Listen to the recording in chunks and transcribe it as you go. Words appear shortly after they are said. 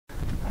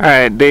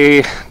Alright,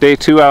 day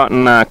 2 out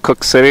in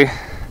Cooke City.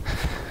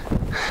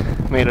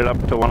 Made it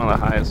up to one of the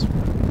highest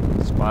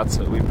spots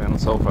that we've been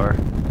so far.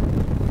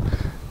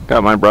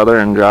 Got my brother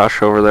and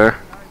Josh over there.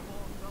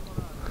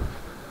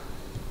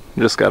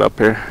 Just got up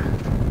here.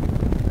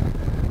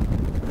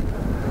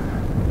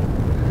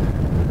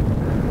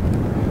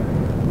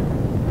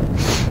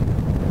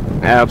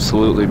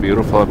 Absolutely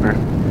beautiful up here.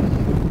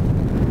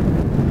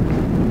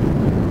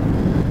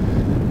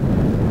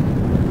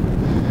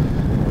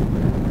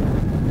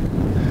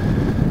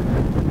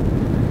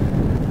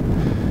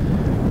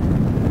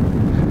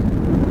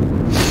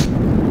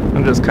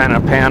 I'm just kind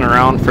of pan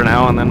around for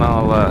now, and then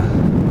I'll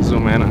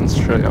zoom in and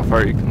show you how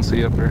far you can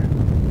see up here.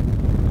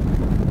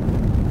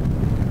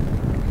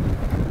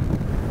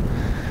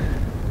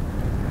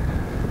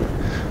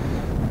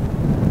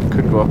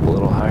 Could go up a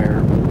little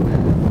higher, but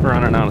we're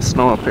running out of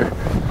snow up here.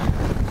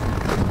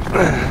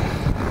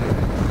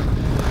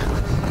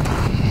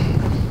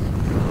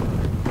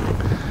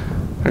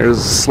 There's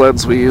the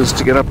sleds we used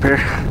to get up here.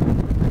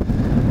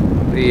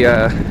 The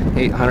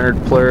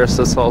 800 Polaris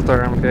Assault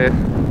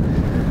RMK.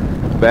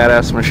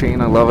 Badass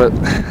machine, I love it.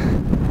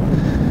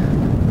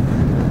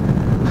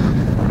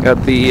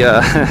 Got the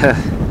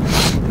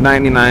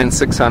 99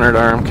 600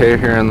 RMK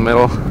here in the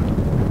middle.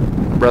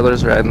 My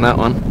brother's riding that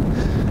one.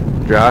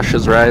 Josh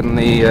is riding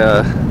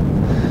the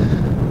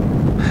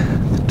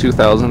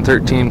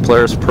 2013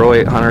 Polaris Pro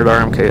 800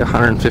 RMK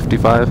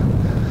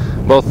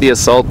 155. Both the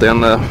Assault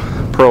and the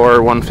Pro are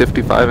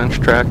 155-inch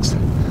tracks.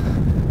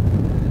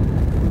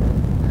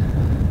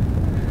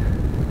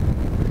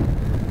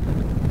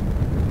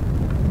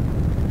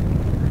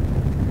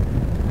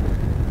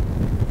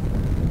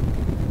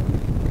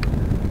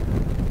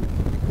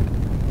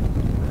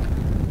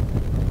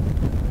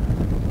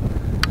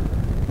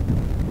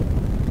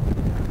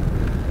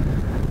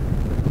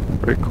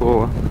 Pretty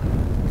cool.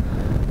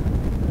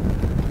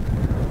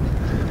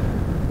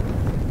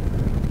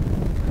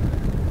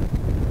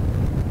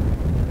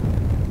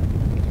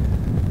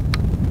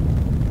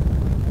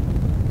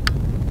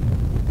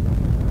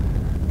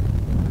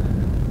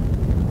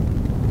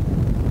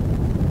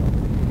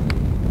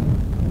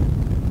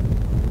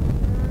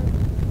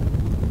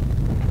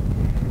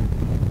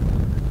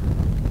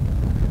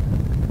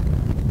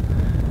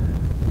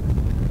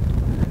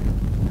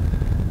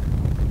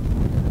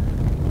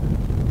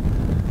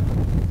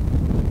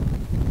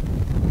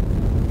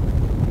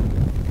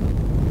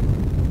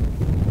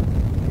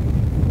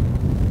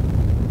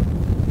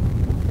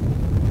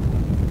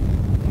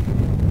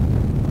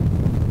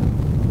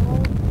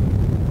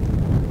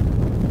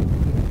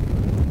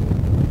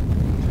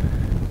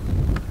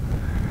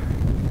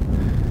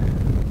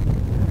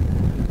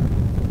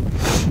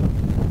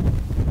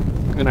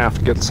 Gonna have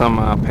to get some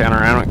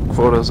panoramic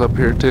photos up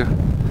here too.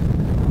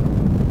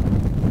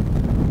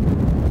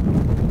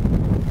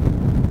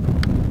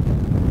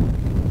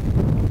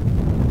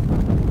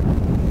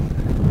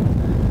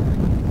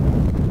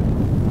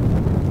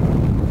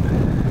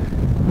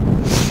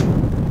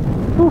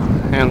 Whew,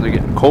 hands are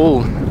getting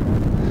cold.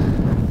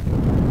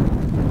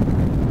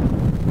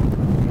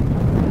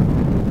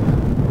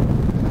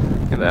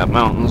 Yeah, that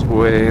mountain's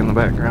way in the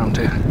background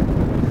too.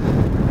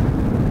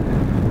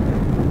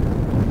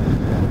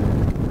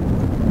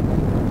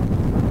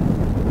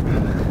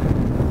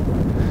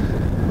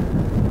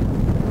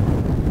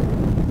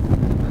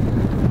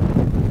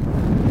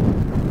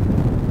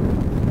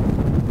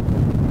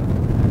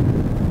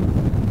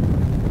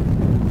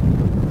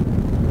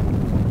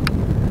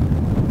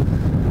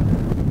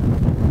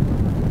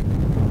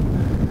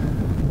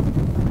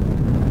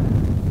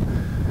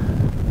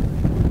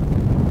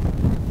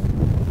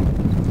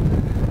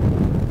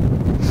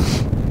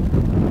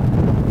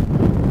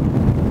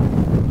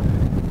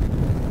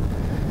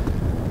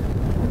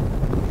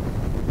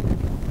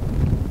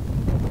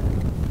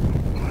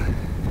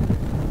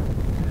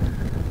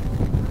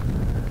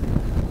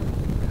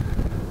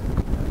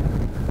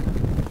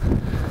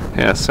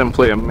 Yeah,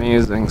 simply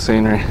amazing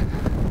scenery.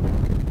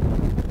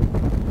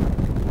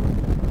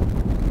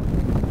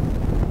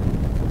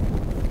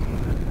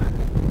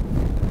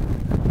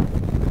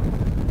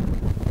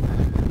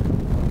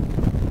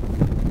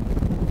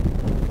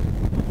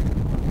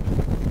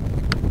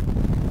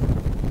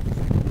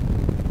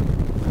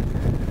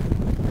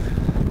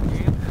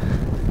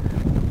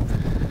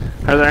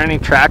 Are there any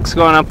tracks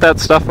going up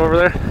that stuff over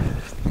there?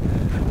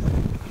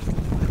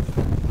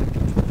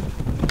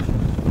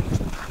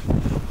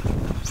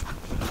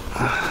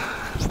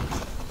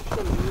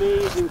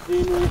 Amazing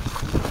scenery.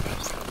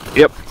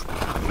 Yep.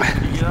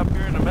 You get up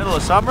here in the middle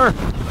of summer?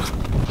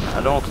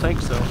 I don't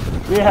think so.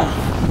 Yeah.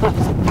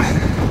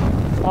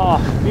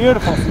 Oh,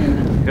 beautiful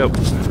scenery. Yep.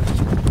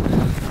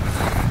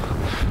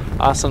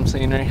 Awesome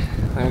scenery.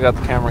 Then we got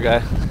the camera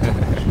guy.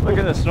 Look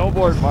at the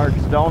snowboard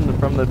marks down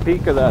from the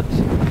peak of that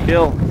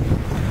hill.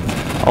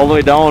 All the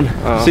way down.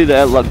 Oh. See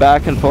that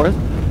back and forth?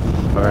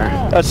 Or,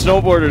 That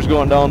snowboarder's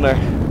going down there.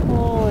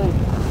 Holy.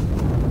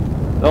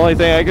 The only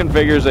thing I can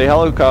figure is they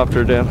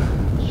helicoptered in.